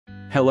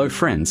Hello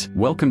friends,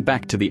 welcome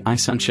back to the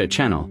iSunshare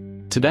channel.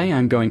 Today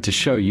I'm going to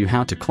show you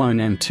how to clone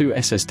M2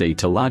 SSD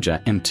to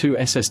larger M2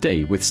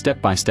 SSD with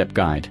step-by-step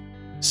guide.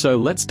 So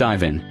let's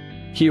dive in.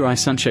 Here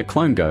iSunshare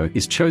CloneGo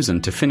is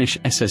chosen to finish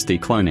SSD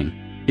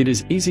cloning. It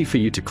is easy for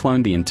you to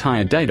clone the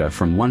entire data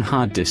from one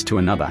hard disk to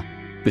another.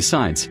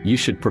 Besides, you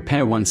should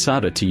prepare one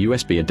SATA to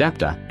USB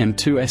adapter,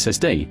 M2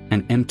 SSD,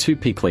 and M2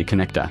 PCIe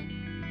connector.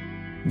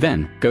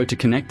 Then, go to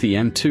connect the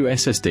M2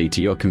 SSD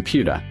to your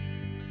computer.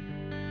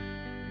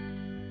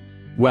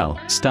 Well,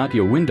 start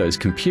your Windows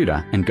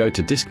computer and go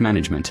to Disk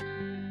Management.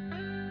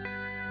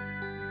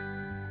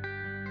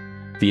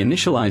 The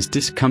initialized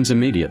disk comes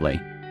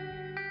immediately.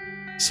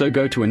 So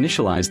go to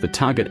initialize the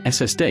target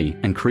SSD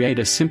and create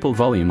a simple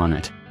volume on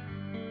it.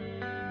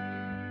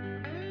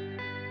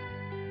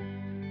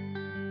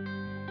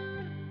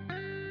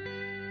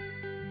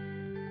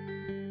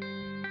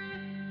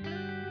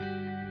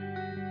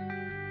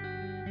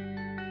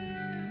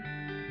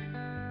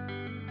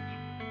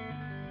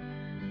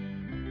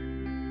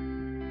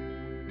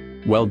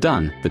 Well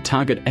done, the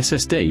target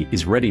SSD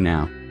is ready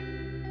now.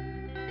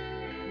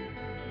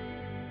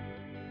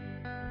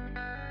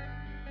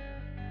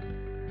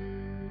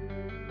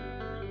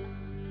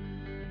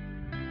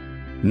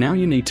 Now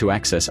you need to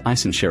access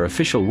iSunshare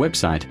official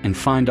website and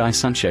find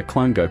iSunshare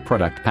CloneGo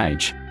product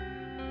page.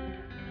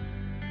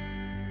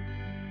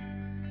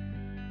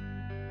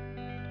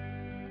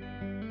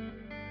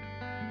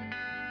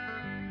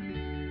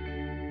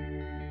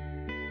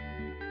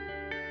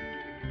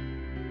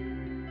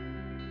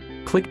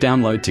 Click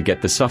Download to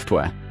get the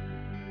software.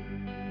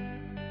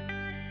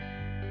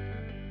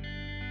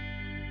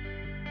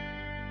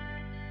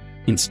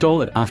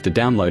 Install it after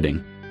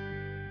downloading.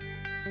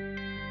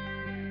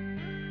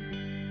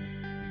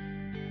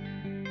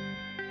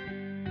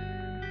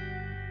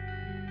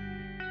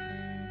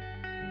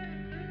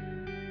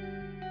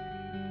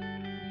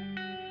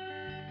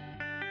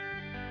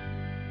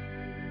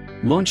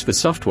 Launch the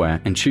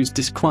software and choose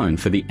Disk Clone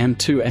for the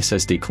M2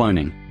 SSD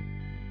cloning.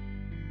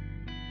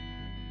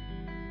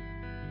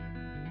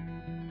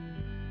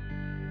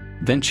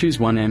 Then choose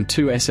one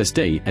M2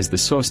 SSD as the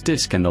source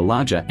disk and the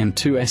larger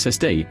M2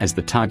 SSD as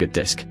the target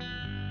disk.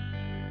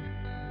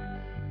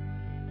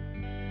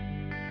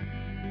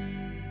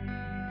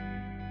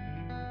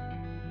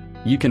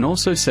 You can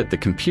also set the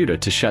computer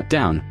to shut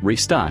down,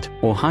 restart,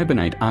 or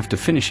hibernate after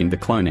finishing the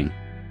cloning.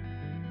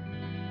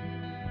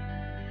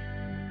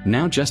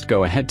 Now just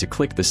go ahead to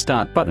click the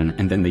Start button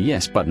and then the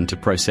Yes button to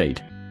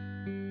proceed.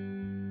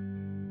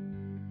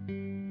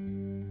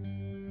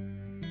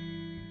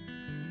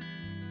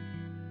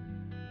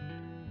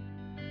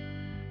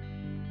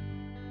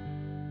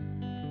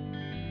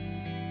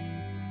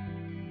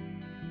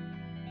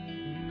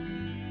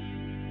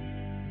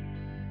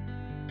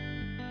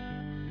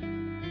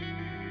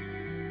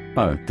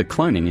 Oh, the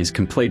cloning is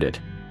completed.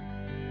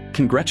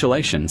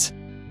 Congratulations!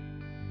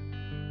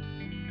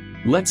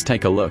 Let's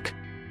take a look.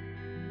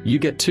 You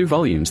get two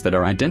volumes that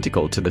are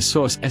identical to the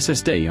source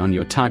SSD on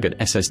your target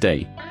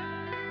SSD.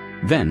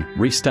 Then,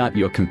 restart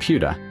your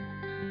computer.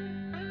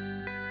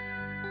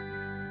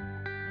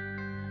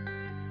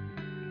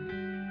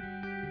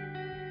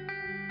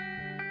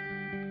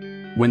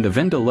 When the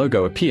vendor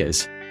logo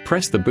appears,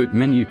 press the boot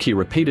menu key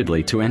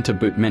repeatedly to enter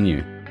boot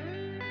menu.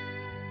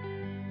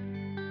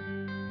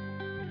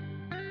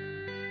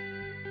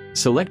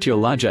 Select your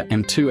larger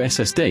M2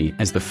 SSD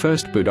as the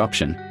first boot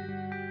option.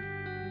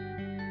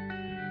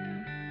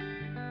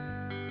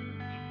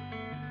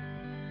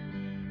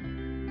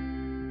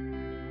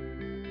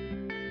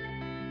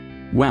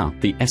 Wow,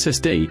 the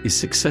SSD is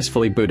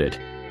successfully booted.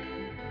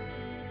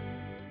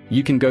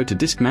 You can go to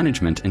Disk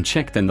Management and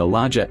check then the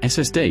larger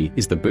SSD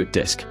is the boot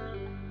disk.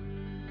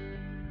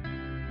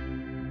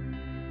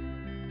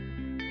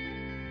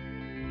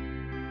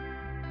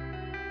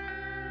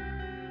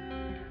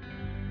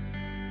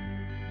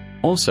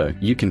 Also,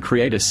 you can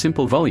create a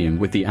simple volume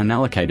with the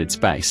unallocated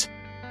space.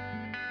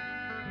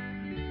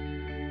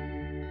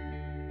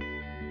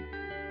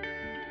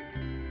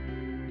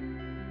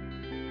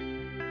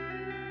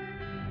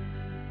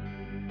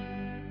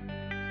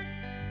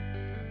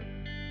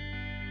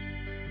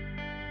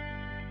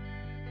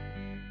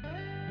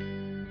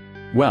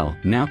 Well,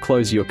 now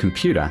close your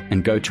computer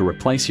and go to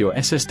replace your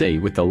SSD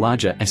with the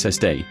larger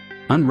SSD.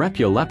 Unwrap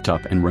your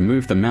laptop and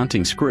remove the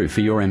mounting screw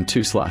for your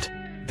M2 slot.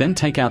 Then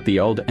take out the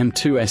old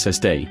M2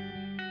 SSD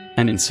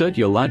and insert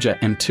your larger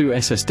M2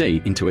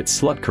 SSD into its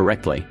slot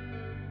correctly.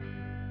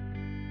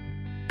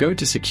 Go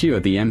to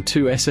secure the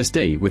M2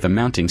 SSD with a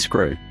mounting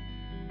screw.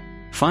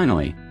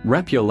 Finally,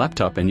 wrap your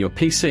laptop and your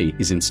PC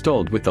is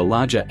installed with the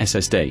larger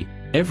SSD.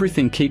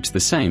 Everything keeps the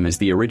same as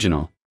the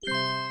original.